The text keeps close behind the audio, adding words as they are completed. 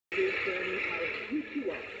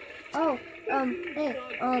Oh, hey,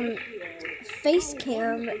 face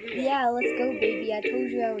cam. Yeah, let's go, baby. I told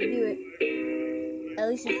you I would do it. At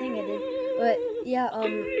least I think I did. But yeah,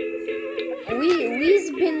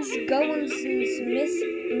 we've been going since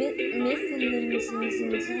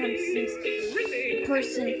since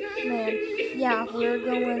person, man. Yeah, we're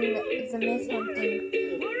going the myth hunting.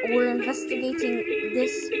 We're investigating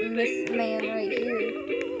this myth man right here.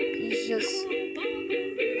 He's just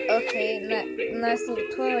okay. Nice little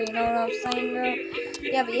twirl. You know what I'm saying, girl?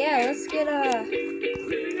 Yeah, but yeah, let's get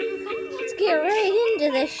right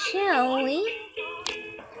into this, shall we?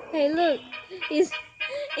 Hey, look, it's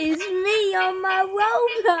me on my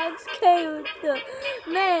Roblox character.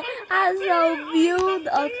 Man, I'm so beautiful.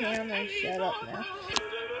 Okay, I'm gonna shut up now.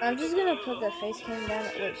 I'm just gonna put the face cam down.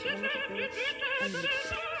 Wait, should I make it big?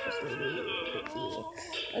 Just a little bit bigger.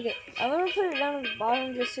 Okay, I'm gonna put it down at the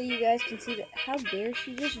bottom just so you guys can see that. How dare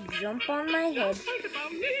she just jump on my head?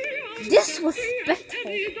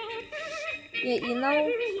 Disrespectful. Yeah, you know,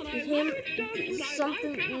 him,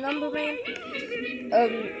 something, number man.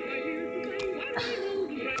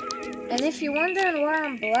 And if you're wondering why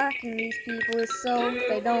I'm blocking these people, it's so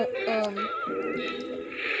they don't,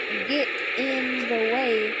 get in the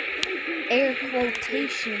way. Air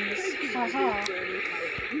quotations, haha.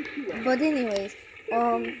 But anyways,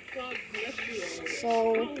 so,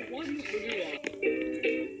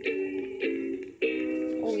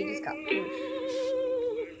 oh, we just got pushed.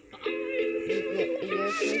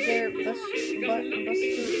 You're there,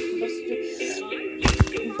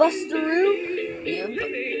 Busteroo.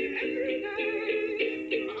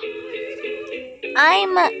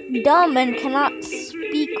 I'm dumb and cannot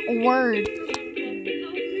speak word.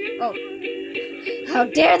 Oh, how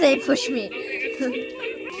dare they push me?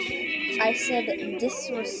 I said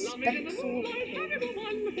disrespectful.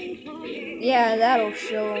 Yeah, that'll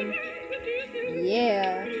show him.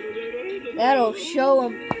 Yeah, that'll show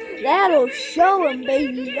him. That'll show him,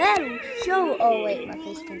 baby. That'll show. Oh wait, my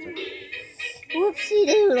face comes up. Whoopsie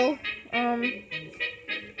doodle.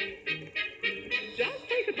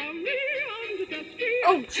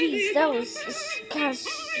 Oh jeez, that was kind of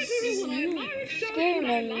scary,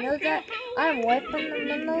 man. You know that? I'm wiping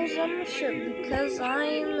the nose on my shirt because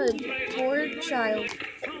I'm a poor child.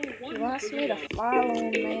 He wants me to follow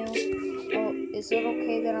him now. Oh, is it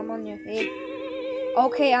okay that I'm on your head?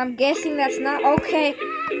 Okay, I'm guessing that's not okay.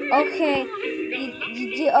 Okay,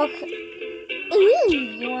 you do okay. Ooh,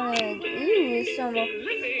 you wanna some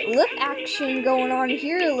lip action going on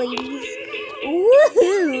here, ladies.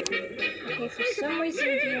 Woohoo! Okay, for some reason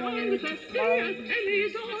you want me to follow him.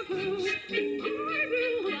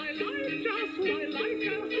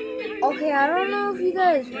 Okay, I don't know if you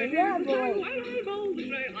guys heard that, but like,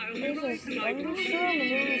 there's a thunderstorm and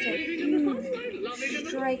there was a huge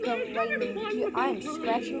strike of lightning. I'm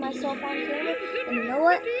scratching myself on camera, and you know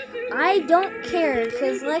what? I don't care,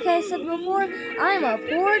 because like I said before, I'm a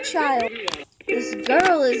poor child. This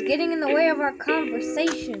girl is getting in the way of our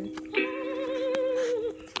conversation.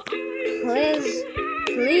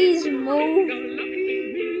 Please move.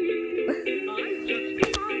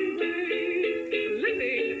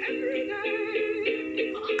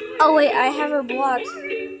 Oh wait, I have her blocked.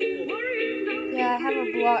 Yeah, I have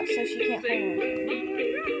her blocked so she can't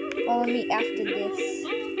follow me after this.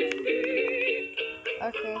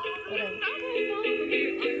 Okay, whatever.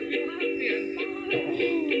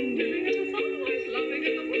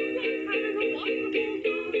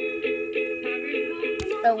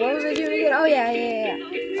 What was I doing again? Oh yeah.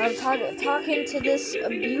 I'm talking to this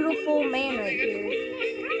beautiful man right here.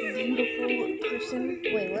 Beautiful person.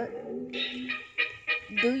 Wait, what?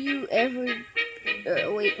 Do you ever?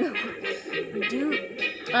 Wait, no.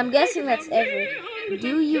 I'm guessing that's ever.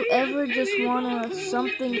 Do you ever just wanna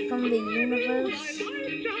something from the universe?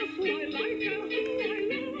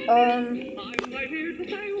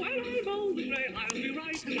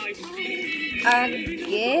 I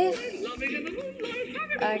guess.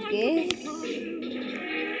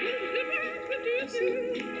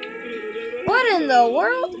 What in the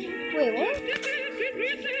world? Wait, what?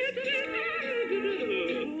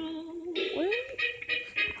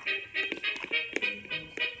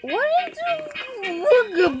 What is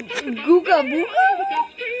Googa Booga?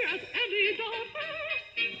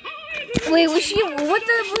 Wait, was she? What in the?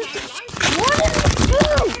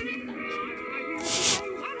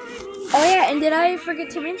 Oh yeah, and did I forget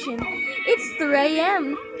to mention? It's 3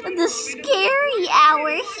 a.m. The scary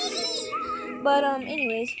hour. But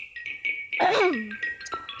anyways,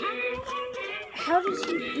 how does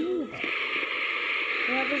he do that?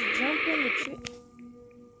 Can I just jump in the tree?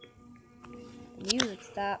 Music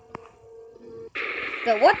stop.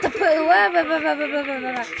 The what the put?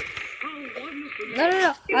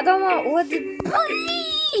 No. I don't want what the.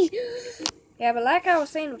 Yeah, but like I was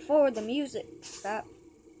saying before, the music. Stop.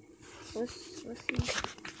 What's he? What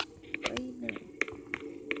are you doing?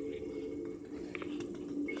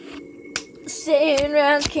 Sitting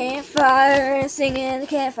around the campfire and singing the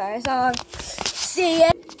campfire song. See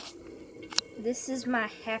ya. This is my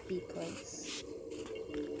happy place.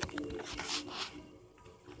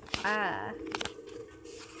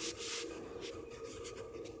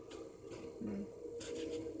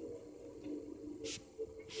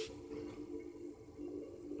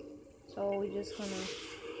 So we just gonna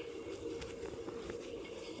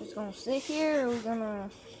sit here, or we're gonna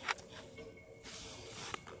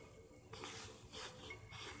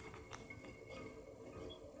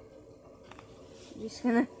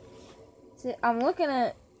sit. I'm looking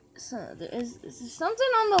at is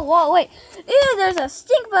something on the wall. Wait, ew, there's a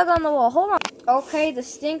stink bug on the wall. Hold on. Okay, the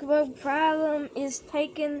stink bug problem is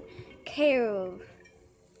taken care of.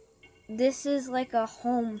 This is like a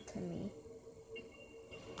home to me.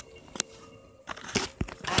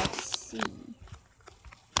 I see.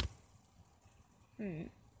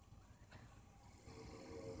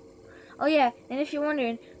 Oh yeah, and if you're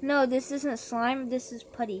wondering, no, this isn't slime, this is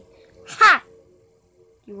putty. Ha!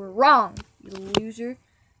 You were wrong, you loser.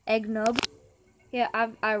 Egg nub. Yeah,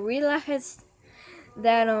 I realized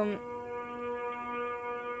that,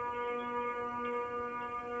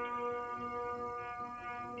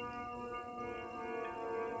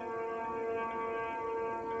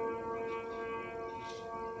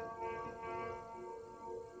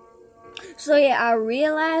 so yeah, I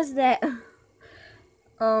realized that,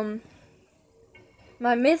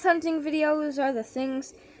 my myth hunting videos are the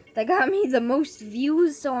things that got me the most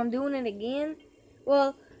views, so I'm doing it again.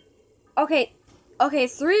 Well, okay,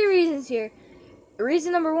 3 reasons here.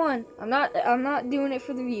 Reason number 1, I'm not doing it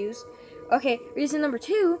for the views. Okay, reason number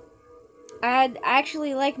 2, I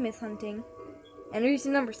actually like myth hunting. And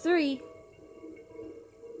reason number 3,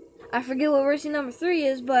 I forget what reason number 3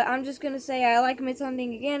 is, but I'm just gonna say I like myth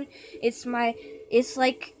hunting again. It's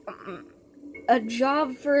like a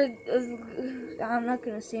job for, I'm not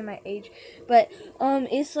gonna say my age, but,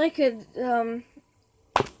 it's like a,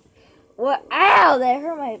 what, ow, that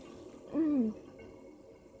hurt my,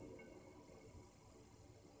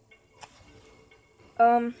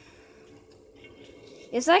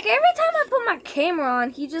 it's like every time I put my camera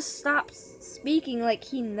on, he just stops speaking like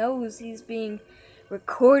he knows he's being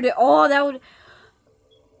recorded. Oh, that would,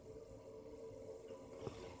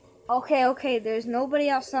 okay, there's nobody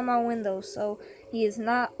outside my window, so he is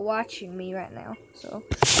not watching me right now, so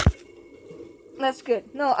that's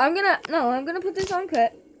good. No, I'm gonna put this on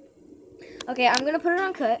cut. Okay, I'm gonna put it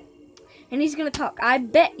on cut, and he's gonna talk. I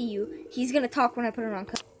bet you he's gonna talk when I put it on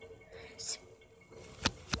cut.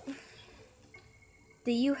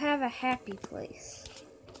 Do you have a happy place?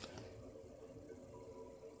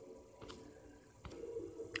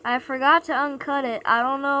 I forgot to uncut it. I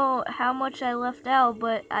don't know how much I left out,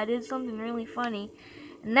 but I did something really funny.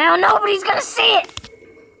 Now nobody's gonna see it!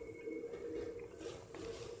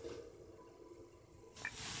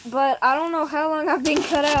 But I don't know how long I've been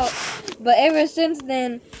cut out. But ever since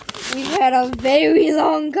then, we've had a very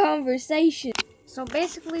long conversation. So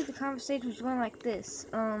basically, the conversation was going like this.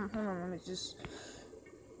 Hold on, let me just...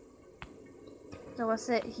 So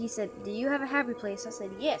he said, do you have a happy place? I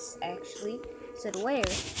said, yes, actually. He said, where?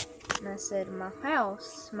 And I said, my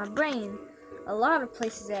house, my brain, a lot of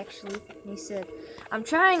places actually. And he said, I'm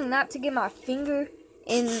trying not to get my finger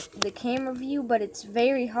in the camera view, but it's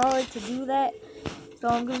very hard to do that. So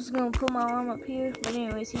I'm just going to put my arm up here. But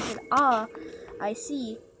anyways, he said, ah, I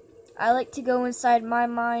see. I like to go inside my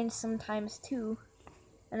mind sometimes too.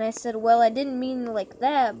 And I said, well, I didn't mean like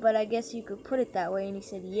that, but I guess you could put it that way. And he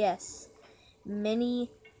said, yes.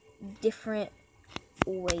 Many different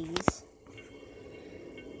ways.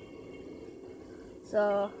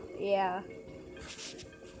 So, yeah.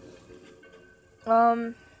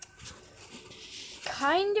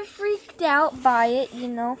 Kind of freaked out by it, you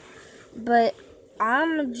know, but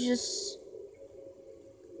I'm just,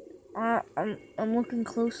 I'm looking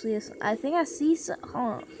closely. I think I see hold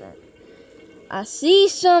on. I see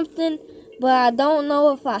something, but I don't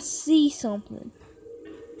know if I see something.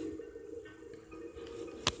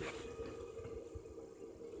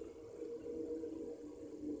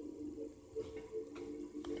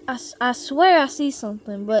 I swear I see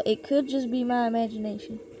something, but it could just be my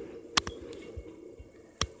imagination.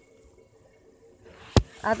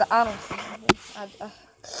 I don't see anything.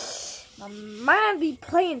 My mind be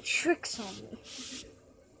playing tricks on me.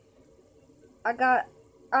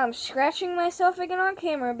 I'm scratching myself again on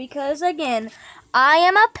camera because, again, I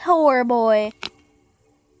am a poor boy.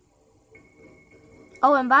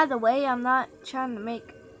 Oh, and by the way, I'm not trying to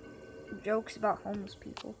make jokes about homeless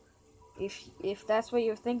people. If that's what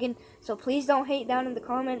you're thinking, so please don't hate down in the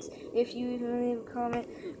comments. If you even leave a comment,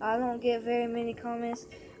 I don't get very many comments.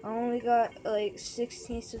 I only got like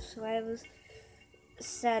 16 subscribers.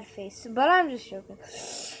 Sad face, but I'm just joking.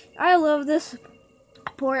 I love this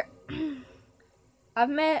support. I've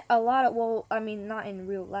met a lot of, well, I mean, not in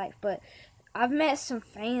real life, but I've met some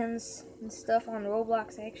fans and stuff on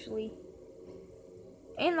Roblox actually,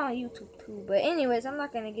 and on YouTube too. But anyways, I'm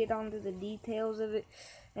not gonna get onto the details of it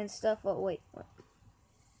and stuff. But wait.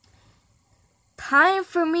 Time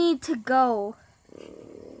for me to go.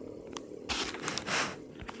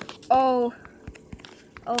 Oh,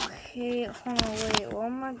 okay. Hold on, wait. What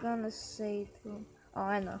am I gonna say to him? Oh,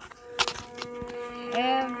 I know.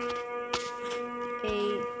 Have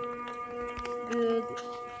a good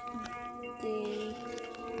day.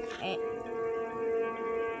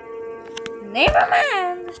 Never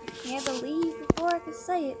mind. You had to leave before I could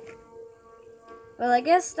say it. Well, I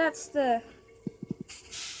guess that's the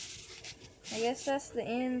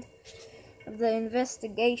end of the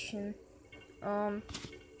investigation.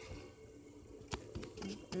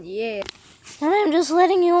 Yeah. And I'm just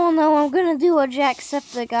letting you all know I'm gonna do a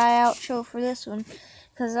Jacksepticeye outro for this one,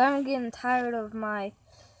 cause I'm getting tired of my.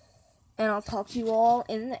 And I'll talk to you all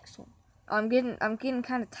in the next one. I'm getting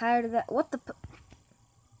kind of tired of that. What the?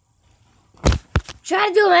 Try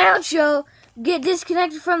to do an outro, get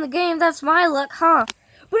disconnected from the game. That's my luck, huh?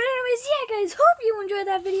 But anyways, yeah, guys. Hope you enjoyed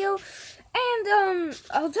that video, and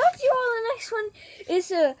I'll talk to you all in the next one.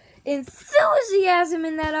 It's enthusiasm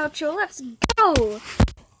in that outro. Let's go.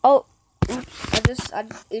 Oh, oops,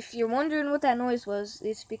 if you're wondering what that noise was,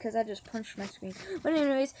 it's because I just punched my screen. But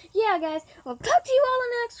anyways, yeah, guys, I'll talk to you all in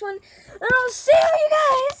the next one, and I'll see you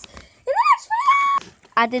guys in the next video.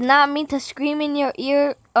 I did not mean to scream in your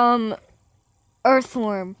ear,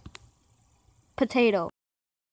 earthworm. Potato.